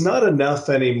 it's not enough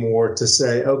anymore to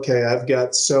say, okay, I've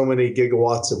got so many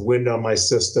gigawatts of wind on my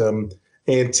system,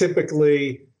 and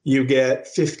typically you get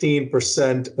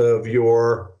 15% of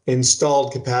your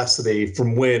installed capacity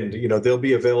from wind. They'll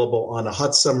be available on a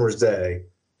hot summer's day.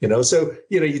 So,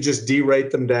 you just derate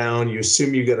them down. You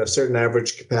assume you get a certain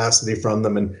average capacity from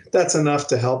them, and that's enough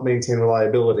to help maintain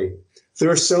reliability. There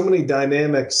are so many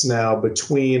dynamics now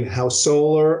between how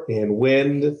solar and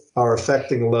wind are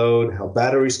affecting load, how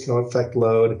batteries can affect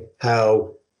load,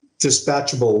 how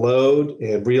dispatchable load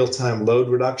and real-time load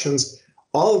reductions.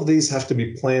 All of these have to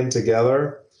be planned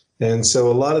together. And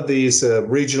so a lot of these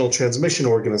regional transmission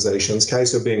organizations,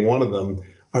 CAISO being one of them,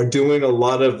 are doing a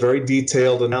lot of very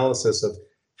detailed analysis of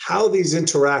how these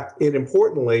interact, and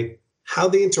importantly, how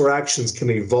the interactions can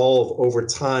evolve over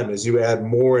time as you add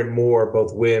more and more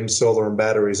both wind, solar, and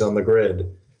batteries on the grid.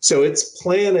 So it's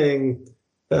planning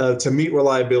to meet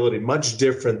reliability much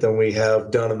different than we have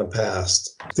done in the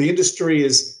past. The industry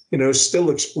is,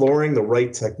 still exploring the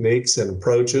right techniques and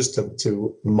approaches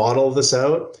to model this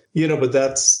out, but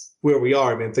that's where we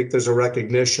are. I mean, I think there's a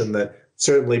recognition that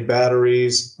certainly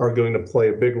batteries are going to play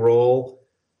a big role,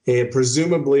 and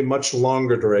presumably much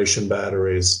longer duration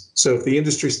batteries. So if the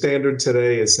industry standard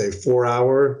today is, say,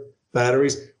 4-hour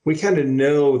batteries, we kind of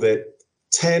know that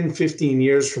 10, 15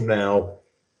 years from now,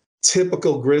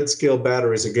 typical grid scale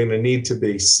batteries are going to need to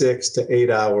be 6 to 8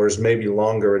 hours, maybe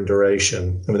longer in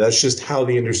duration. I mean, that's just how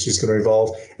the industry is going to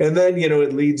evolve. And then,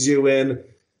 it leads you in,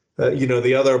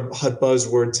 the other hot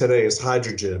buzzword today is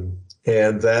hydrogen.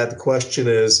 And that question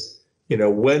is,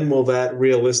 when will that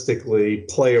realistically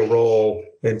play a role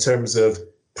in terms of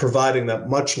providing that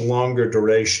much longer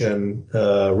duration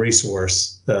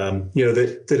resource, that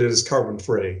it is carbon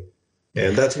free.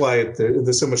 And that's why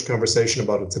there's so much conversation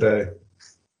about it today.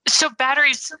 So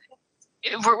batteries,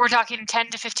 we're talking 10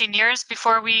 to 15 years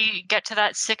before we get to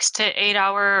that 6 to 8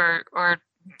 hour or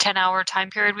 10 hour time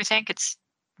period. We think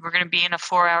we're going to be in a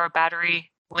 4-hour battery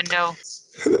window.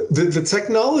 The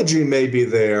technology may be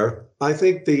there. I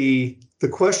think the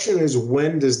question is,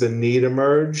 when does the need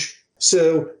emerge?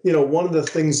 So, one of the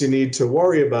things you need to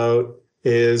worry about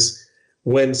is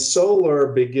when solar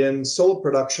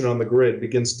production on the grid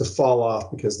begins to fall off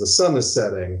because the sun is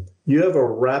setting, you have a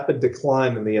rapid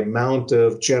decline in the amount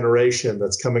of generation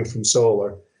that's coming from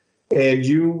solar. And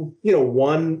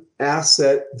one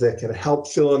asset that can help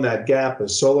fill in that gap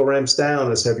as solar ramps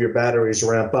down is have your batteries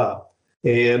ramp up.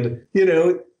 And,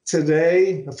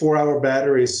 today, a 4-hour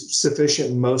battery is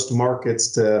sufficient in most markets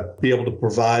to be able to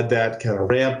provide that kind of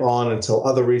ramp on until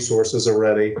other resources are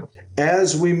ready.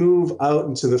 As we move out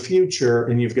into the future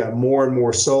and you've got more and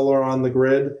more solar on the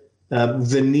grid,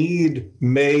 you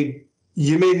may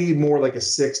need more like a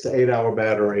 6 to 8 hour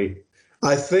battery.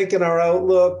 I think in our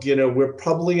outlook, we're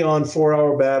probably on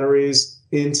 4-hour batteries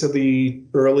into the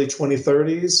early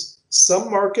 2030s.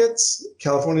 Some markets,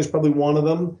 California is probably one of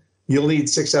them, you'll need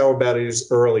 6-hour batteries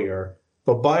earlier.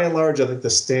 But by and large, I think the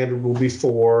standard will be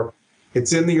 4.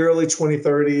 It's in the early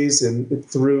 2030s and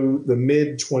through the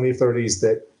mid 2030s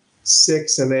that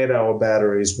 6 and 8-hour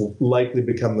batteries will likely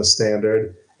become the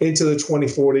standard. Into the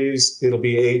 2040s, it'll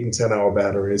be 8 and 10-hour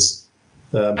batteries.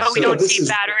 But we don't see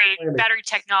battery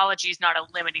technology is not a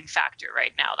limiting factor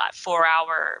right now. That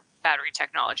 4-hour battery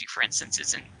technology, for instance,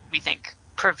 isn't, we think,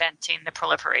 preventing the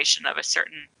proliferation of a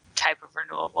certain type of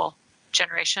renewable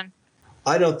generation.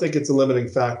 I don't think it's a limiting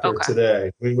factor today.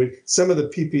 I mean, some of the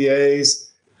PPAs,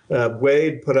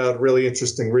 Wade put out really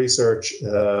interesting research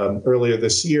earlier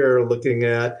this year looking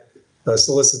at a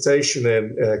solicitation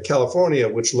in California,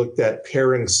 which looked at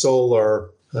pairing solar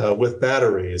with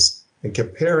batteries and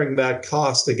comparing that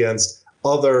cost against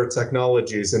other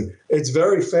technologies. And it's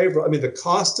very favorable. I mean, the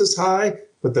cost is high,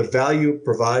 but the value it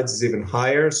provides is even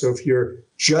higher. So if you're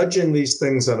judging these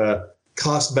things on a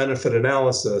cost-benefit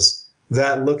analysis,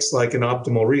 that looks like an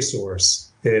optimal resource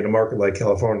in a market like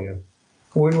California.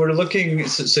 When we're looking,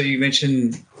 so you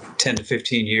mentioned 10 to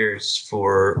 15 years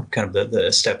for kind of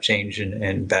the step change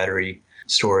in battery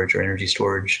storage or energy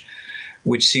storage,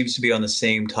 which seems to be on the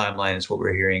same timeline as what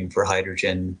we're hearing for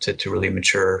hydrogen to really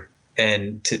mature.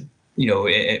 And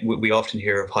we often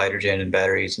hear of hydrogen and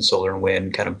batteries and solar and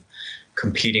wind kind of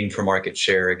competing for market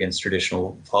share against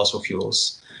traditional fossil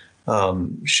fuels.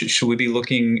 Should we be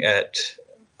looking at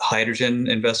hydrogen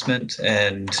investment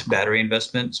and battery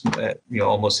investments,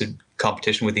 almost in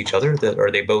competition with each other? Are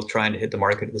they both trying to hit the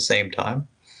market at the same time?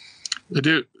 They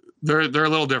do. They're a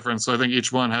little different. So I think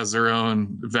each one has their own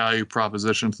value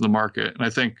proposition to the market. And I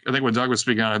think what Doug was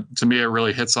speaking on, to me, it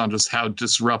really hits on just how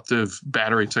disruptive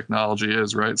battery technology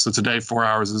is, right? So today, 4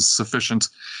 hours is sufficient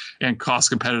and cost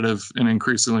competitive in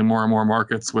increasingly more and more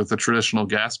markets with a traditional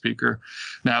gas peaker.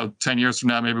 Now, 10 years from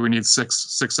now, maybe we need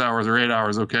 6 hours or 8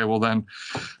 hours. Okay, well then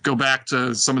go back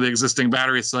to some of the existing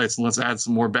battery sites and let's add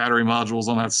some more battery modules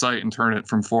on that site and turn it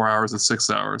from 4 hours to 6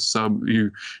 hours. So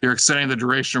you're extending the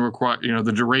duration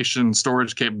the duration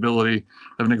storage capability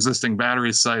of an existing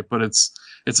battery site, but it's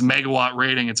megawatt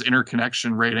rating, it's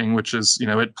interconnection rating, which is,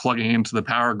 it plugging into the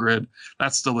power grid.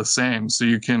 That's still the same. So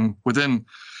you can, within,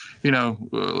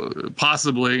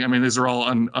 possibly, I mean, these are all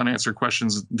unanswered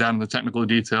questions down in the technical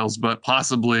details, but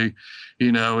possibly,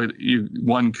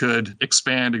 one could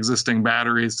expand existing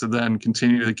batteries to then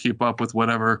continue to keep up with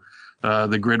whatever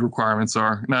the grid requirements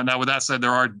are. Now, with that said,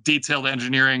 there are detailed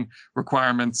engineering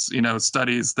requirements,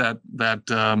 studies that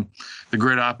the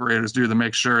grid operators do to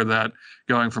make sure that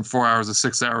going from 4 hours to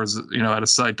 6 hours, at a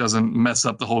site doesn't mess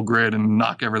up the whole grid and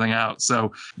knock everything out.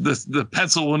 So the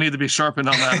pencil will need to be sharpened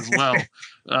on that as well.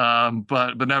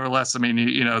 But nevertheless, I mean,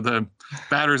 the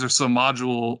batteries are so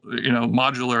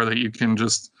modular that you can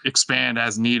just expand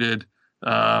as needed.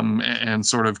 And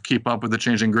sort of keep up with the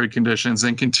changing grid conditions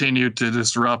and continue to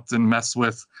disrupt and mess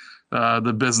with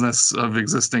the business of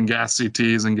existing gas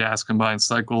CTs and gas combined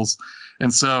cycles.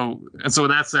 And so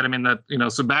with that said, I mean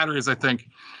so batteries, I think,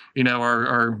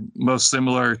 are most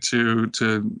similar to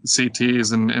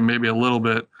CTs and maybe a little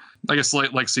bit I guess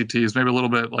like CTs, maybe a little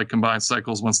bit like combined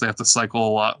cycles once they have to cycle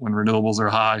a lot when renewables are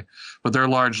high, but they're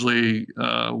largely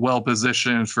well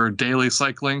positioned for daily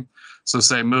cycling. So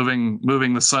say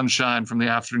moving the sunshine from the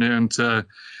afternoon to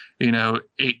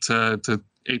 8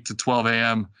 to 12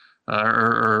 a.m.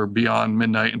 Or beyond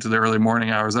midnight into the early morning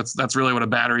hours. That's really what a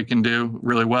battery can do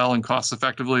really well and cost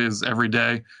effectively, is every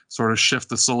day sort of shift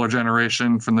the solar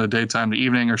generation from the daytime to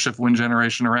evening, or shift wind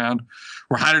generation around.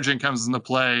 Where hydrogen comes into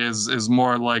play is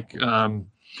more like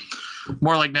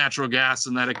natural gas,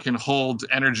 in that it can hold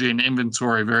energy in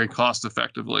inventory very cost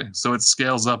effectively. So it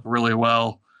scales up really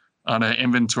well on an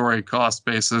inventory cost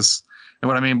basis. And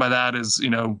what I mean by that is,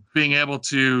 being able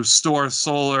to store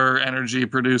solar energy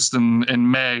produced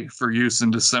in May for use in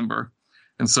December.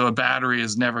 And so a battery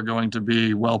is never going to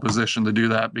be well positioned to do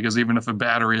that, because even if a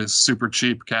battery is super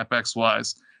cheap CapEx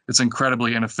wise, it's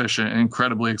incredibly inefficient and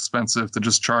incredibly expensive to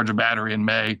just charge a battery in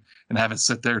May and have it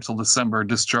sit there till December,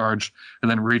 discharge, and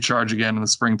then recharge again in the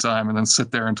springtime, and then sit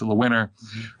there until the winter.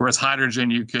 Mm-hmm. Whereas hydrogen,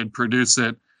 you could produce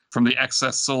it from the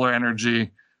excess solar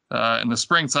energy in the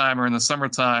springtime or in the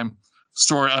summertime,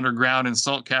 store it underground in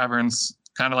salt caverns,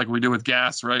 kind of like we do with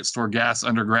gas, right? Store gas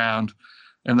underground,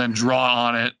 and then draw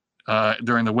on it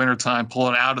during the wintertime, pull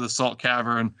it out of the salt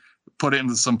cavern, put it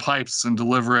into some pipes and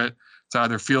deliver it to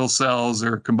either fuel cells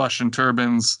or combustion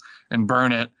turbines and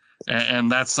burn it. And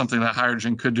that's something that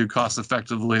hydrogen could do cost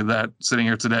effectively, that sitting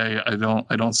here today, I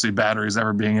don't see batteries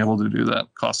ever being able to do that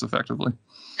cost effectively.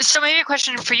 So maybe a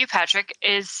question for you, Patrick,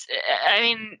 is,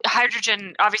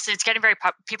 hydrogen, obviously it's getting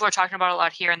people are talking about it a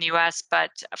lot here in the US,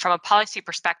 but from a policy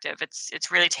perspective,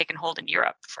 it's really taken hold in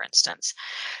Europe, for instance.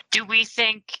 Do we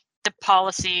think the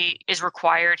policy is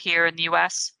required here in the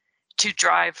US to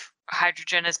drive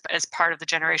hydrogen as part of the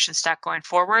generation stack going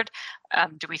forward?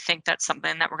 Do we think that's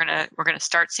something that we're gonna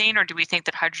start seeing, or do we think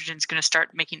that hydrogen is going to start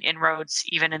making inroads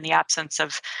even in the absence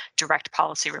of direct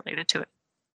policy related to it?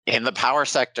 In the power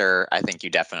sector, I think you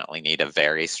definitely need a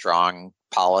very strong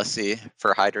policy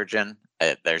for hydrogen.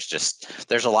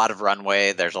 There's a lot of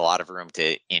runway. There's a lot of room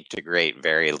to integrate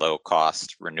very low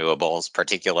cost renewables,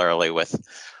 particularly with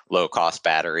low cost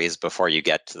batteries, before you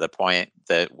get to the point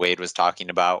that Wade was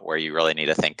talking about, where you really need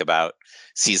to think about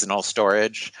seasonal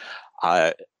storage.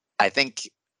 I think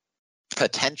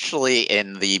potentially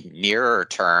in the nearer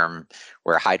term,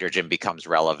 where hydrogen becomes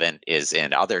relevant is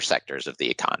in other sectors of the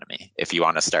economy. If you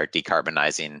want to start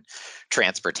decarbonizing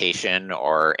transportation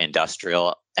or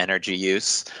industrial energy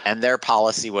use, and their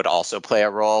policy would also play a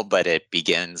role, but it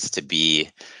begins to be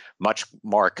much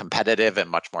more competitive and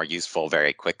much more useful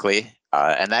very quickly.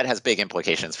 And that has big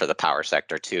implications for the power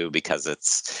sector too, because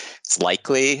it's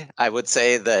likely, I would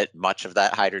say, that much of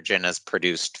that hydrogen is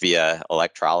produced via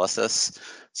electrolysis.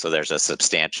 So there's a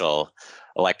substantial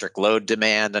electric load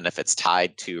demand, and if it's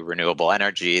tied to renewable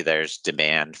energy, there's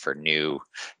demand for new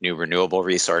renewable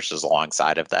resources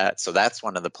alongside of that. So that's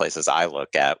one of the places I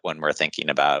look at when we're thinking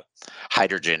about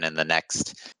hydrogen in the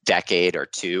next decade or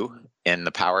two in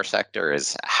the power sector,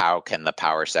 is how can the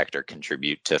power sector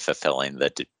contribute to fulfilling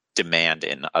the demand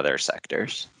in other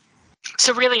sectors.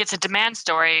 So really, it's a demand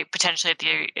story potentially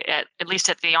at least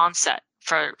at the onset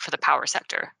for the power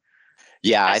sector.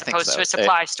 Yeah, I think so. As opposed to a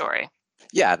supply story.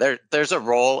 Yeah, there's a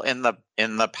role in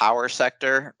the power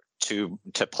sector to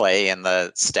play in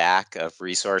the stack of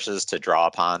resources to draw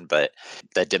upon, but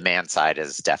the demand side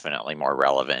is definitely more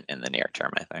relevant in the near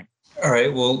term, I think. All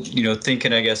right. Well,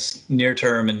 thinking, I guess, near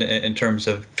term in terms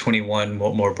of 21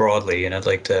 more broadly, and I'd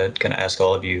like to kind of ask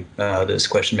all of you this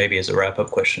question, maybe as a wrap-up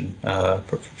question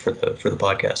for the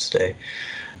podcast today.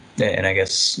 And I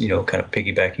guess, kind of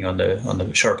piggybacking on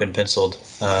the sharpened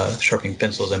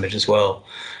pencils image as well.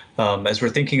 As we're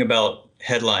thinking about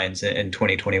headlines in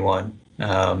 2021,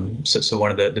 so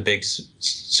one of the big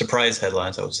surprise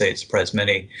headlines, I would say it surprised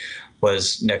many,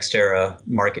 was NextEra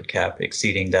market cap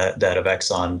exceeding that of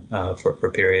Exxon for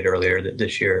a period earlier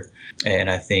this year.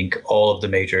 And I think all of the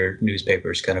major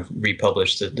newspapers kind of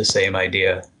republished the same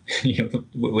idea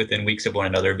within weeks of one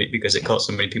another, because it caught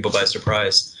so many people by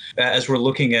surprise. As we're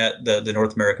looking at the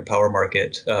North American power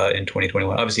market in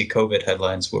 2021, obviously COVID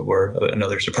headlines were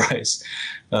another surprise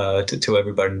to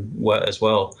everybody as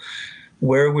well.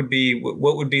 What would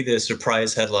be the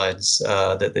surprise headlines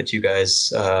that you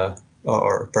guys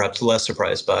are perhaps less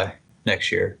surprised by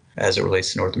next year as it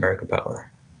relates to North American power?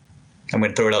 I'm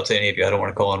going to throw it out to any of you. I don't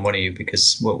want to call on one of you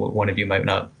because one of you might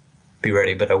not be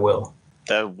ready, but I will.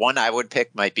 The one I would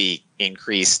pick might be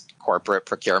increased corporate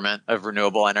procurement of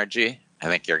renewable energy. I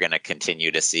think you're going to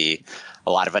continue to see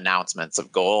a lot of announcements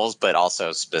of goals, but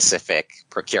also specific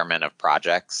procurement of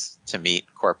projects to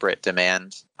meet corporate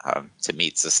demand, to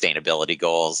meet sustainability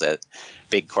goals at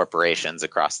big corporations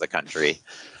across the country.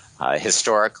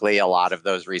 Historically, a lot of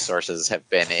those resources have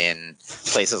been in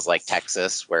places like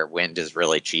Texas, where wind is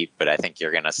really cheap, but I think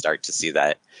you're going to start to see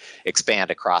that expand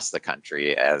across the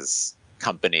country as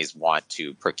companies want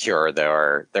to procure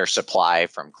their supply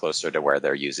from closer to where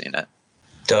they're using it.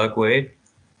 Doug, Wade?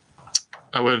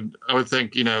 I would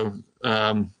think,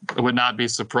 I would not be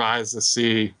surprised to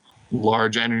see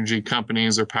large energy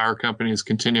companies or power companies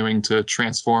continuing to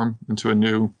transform into a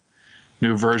new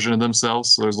version of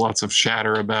themselves. So there's lots of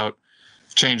chatter about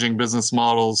changing business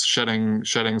models, shedding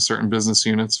certain business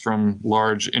units from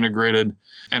large integrated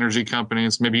energy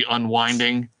companies, maybe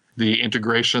unwinding the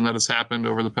integration that has happened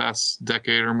over the past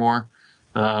decade or more,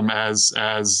 as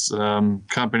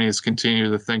companies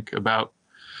continue to think about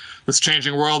this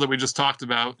changing world that we just talked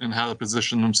about and how to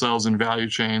position themselves in value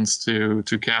chains to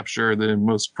capture the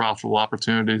most profitable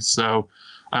opportunities. So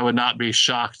I would not be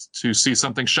shocked to see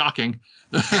something shocking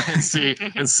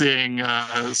and seeing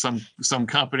some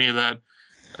company that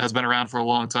has been around for a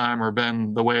long time or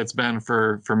been the way it's been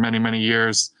for many, many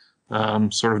years,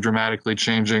 sort of dramatically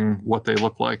changing what they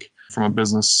look like from a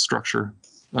business structure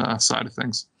side of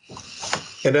things.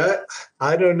 And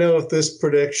I don't know if this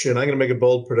prediction, I'm going to make a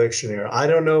bold prediction here. I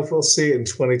don't know if we'll see it in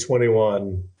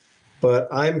 2021, but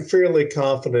I'm fairly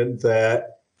confident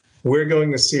that we're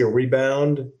going to see a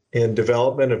rebound in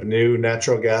development of new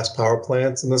natural gas power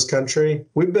plants in this country.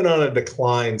 We've been on a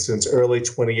decline since early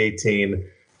 2018.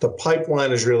 The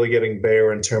pipeline is really getting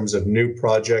bare in terms of new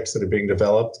projects that are being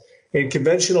developed. And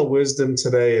conventional wisdom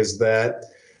today is that,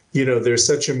 there's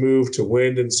such a move to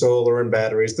wind and solar and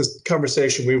batteries, this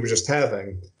conversation we were just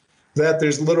having, that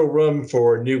there's little room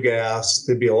for new gas.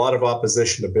 There'd be a lot of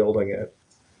opposition to building it.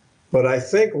 But I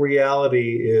think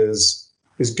reality is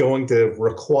going to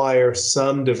require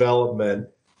some development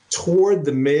toward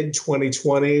the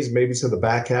mid-2020s, maybe to the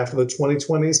back half of the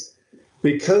 2020s.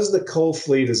 Because the coal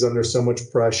fleet is under so much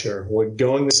pressure, we're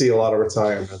going to see a lot of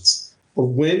retirements.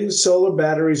 Wind, solar,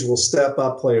 batteries will step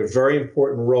up, play a very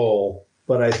important role.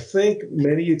 But I think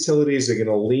many utilities are going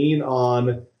to lean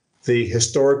on the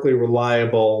historically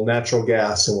reliable natural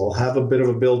gas, and we'll have a bit of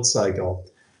a build cycle.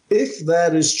 If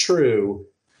that is true,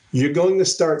 you're going to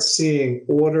start seeing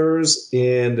orders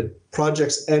and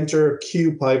projects enter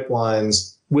queue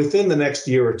pipelines within the next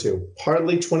year or two,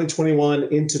 partly 2021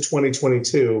 into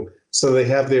 2022, so they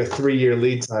have their 3-year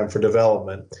lead time for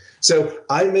development. So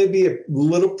I may be a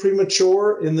little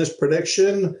premature in this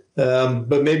prediction,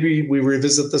 but maybe we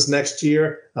revisit this next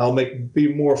year. I'll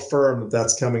be more firm that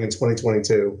that's coming in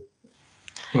 2022.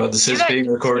 Well, this is being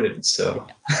recorded, so.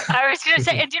 I was going to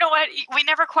say, and you know what? We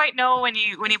never quite know when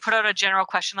you put out a general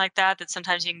question like that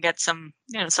sometimes you can get some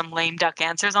lame duck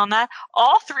answers on that.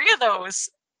 All three of those,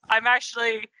 I'm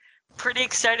actually pretty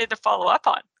excited to follow up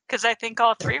on, because I think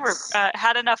all three were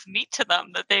had enough meat to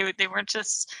them that they weren't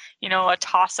just a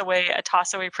toss away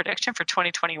prediction for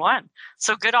 2021.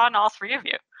 So good on all three of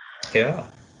you. Yeah,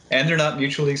 and they're not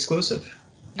mutually exclusive.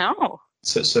 No.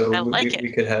 So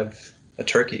we could have a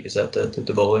turkey. Is that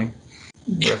the bowling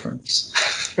reference?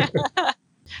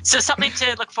 So something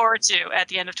to look forward to at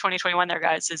the end of 2021 there,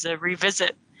 guys, is a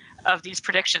revisit of these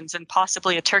predictions and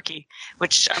possibly a turkey,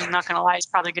 which I'm not going to lie is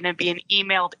probably going to be an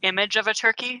emailed image of a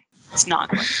turkey. It's not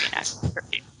going to be an actual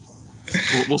turkey.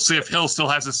 We'll see if Hill still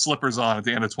has his slippers on at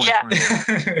the end of 2020.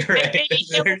 Yeah. Right. Maybe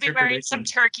Hill will be wearing some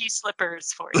turkey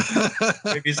slippers for you.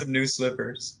 Maybe some new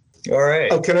slippers. All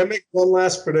right. Oh, can I make one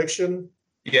last prediction?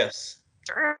 Yes.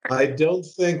 Sure. I don't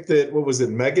think that,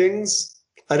 Meggings?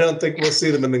 I don't think we'll see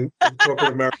them in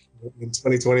corporate America in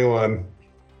 2021.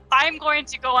 I'm going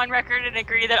to go on record and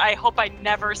agree that I hope I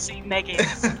never see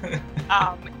Meggings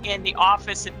in the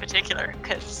office in particular,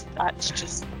 because that's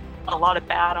just a lot of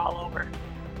bad all over.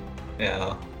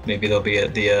 Yeah, maybe they'll be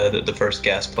at the first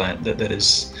gas plant that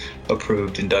is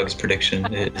approved in Doug's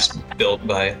prediction is built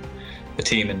by a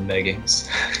team in Meggings.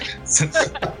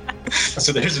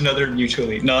 So there's another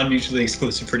non-mutually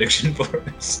exclusive prediction for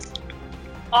us.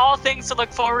 All things to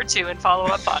look forward to and follow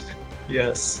up on.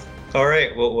 Yes. All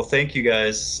right. Well, thank you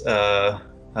guys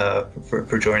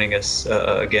for joining us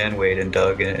again, Wade and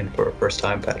Doug, and for our first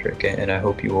time, Patrick. And I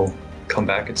hope you will come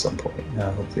back at some point.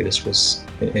 Hopefully this was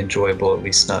enjoyable, at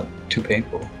least not too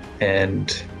painful.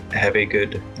 And have a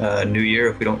good new year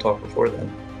if we don't talk before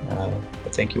then.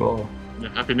 But thank you all.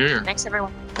 Happy New Year. Thanks,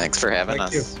 everyone. Thanks for having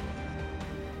us. You.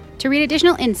 To read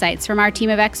additional insights from our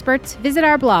team of experts, visit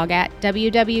our blog at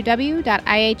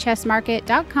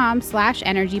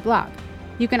www.ihsmarket.com/energyblog.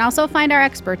 You can also find our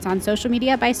experts on social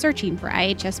media by searching for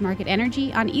IHS Markit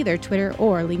Energy on either Twitter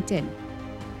or LinkedIn.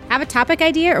 Have a topic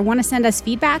idea or want to send us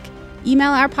feedback? Email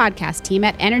our podcast team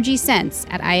at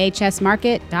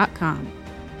energysense@ihsmarkit.com.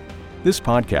 This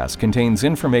podcast contains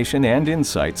information and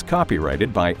insights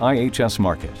copyrighted by IHS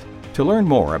Markit. To learn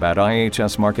more about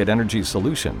IHS Markit Energy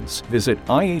Solutions, visit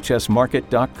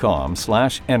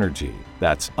ihsmarkit.com/energy.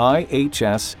 That's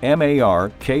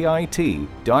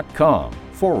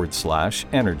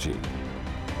ihsmarkit.com/energy.